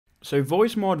So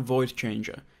Voicemod voice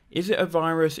changer. Is it a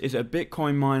virus? Is it a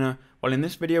Bitcoin miner? Well, in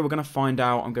this video, we're going to find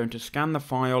out. I'm going to scan the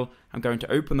file. I'm going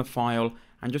to open the file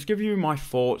and just give you my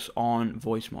thoughts on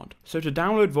Voicemod. So to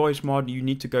download Voicemod, you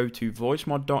need to go to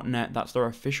voicemod.net. That's their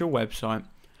official website.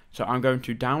 So I'm going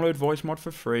to download Voicemod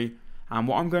for free. And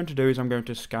what I'm going to do is I'm going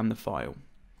to scan the file.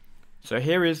 So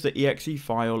here is the exe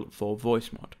file for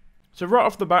Voicemod. So right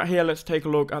off the bat here, let's take a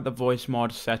look at the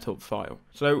Voicemod setup file.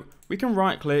 So we can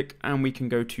right click and we can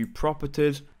go to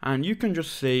properties, and you can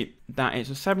just see that it's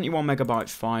a 71 megabyte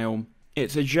file.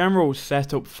 It's a general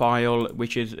setup file,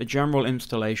 which is a general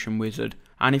installation wizard.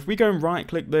 And if we go and right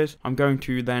click this, I'm going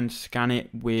to then scan it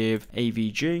with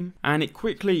AVG, and it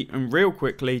quickly and real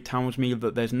quickly tells me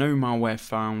that there's no malware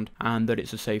found and that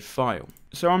it's a safe file.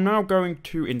 So I'm now going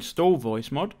to install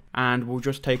Voicemod, and we'll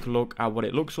just take a look at what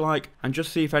it looks like and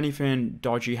just see if anything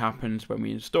dodgy happens when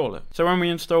we install it. So when we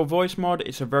install Voicemod,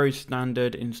 it's a very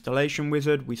standard installation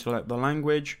wizard. We select the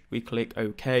language, we click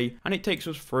OK, and it takes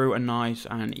us through a nice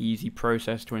and easy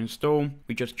process to install.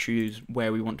 We just choose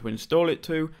where we want to install it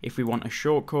to, if we want a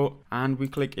shortcut, and we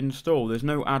click install. There's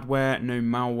no adware, no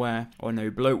malware, or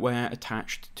no bloatware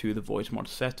attached to the Voicemod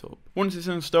setup. Once it's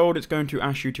installed, it's going to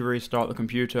ask you to restart the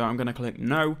computer. I'm going to click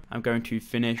no, I'm going to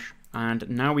finish, and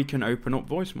now we can open up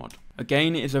Voicemod.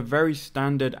 Again, it is a very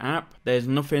standard app. There's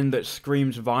nothing that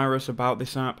screams virus about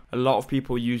this app. A lot of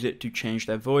people use it to change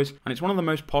their voice, and it's one of the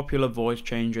most popular voice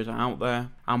changers out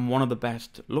there, and one of the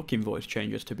best looking voice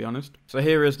changers, to be honest. So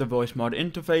here is the Voicemod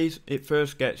interface. It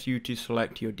first gets you to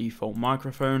select your default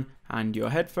microphone and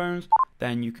your headphones.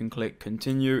 Then you can click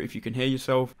continue if you can hear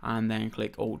yourself, and then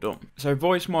click all done. So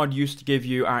Voicemod used to give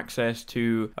you access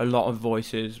to a lot of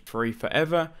voices free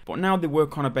forever, but now they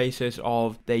work on a basis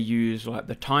of they use like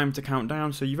the time to count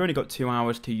down. So you've only got 2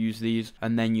 hours to use these,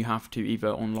 and then you have to either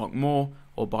unlock more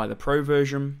or buy the pro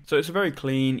version. So it's a very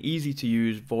clean, easy to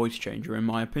use voice changer in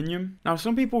my opinion. Now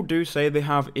some people do say they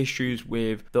have issues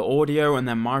with the audio and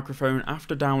their microphone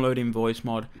after downloading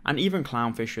Voicemod, and even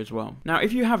Clownfish as well. Now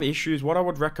if you have issues, what I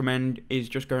would recommend is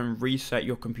just go and reset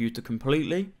your computer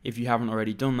completely if you haven't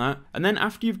already done that. And then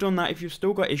after you've done that, if you've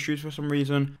still got issues for some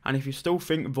reason, and if you still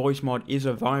think Voicemod is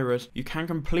a virus, you can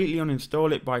completely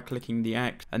uninstall it by clicking the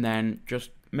X and then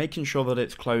just making sure that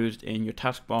it's closed in your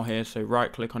taskbar here. So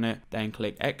right click on it, then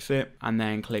click exit, and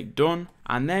then click done.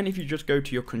 And then if you just go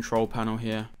to your control panel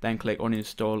here, then click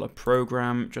uninstall a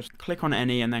program, just click on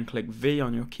any and then click V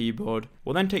on your keyboard.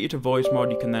 Will then take you to Voicemod.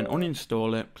 You can then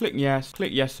uninstall it, click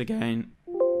yes again,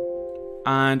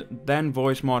 and then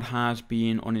Voicemod has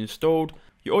been uninstalled.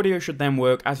 Your audio should then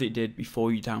work as it did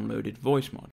before you downloaded Voicemod.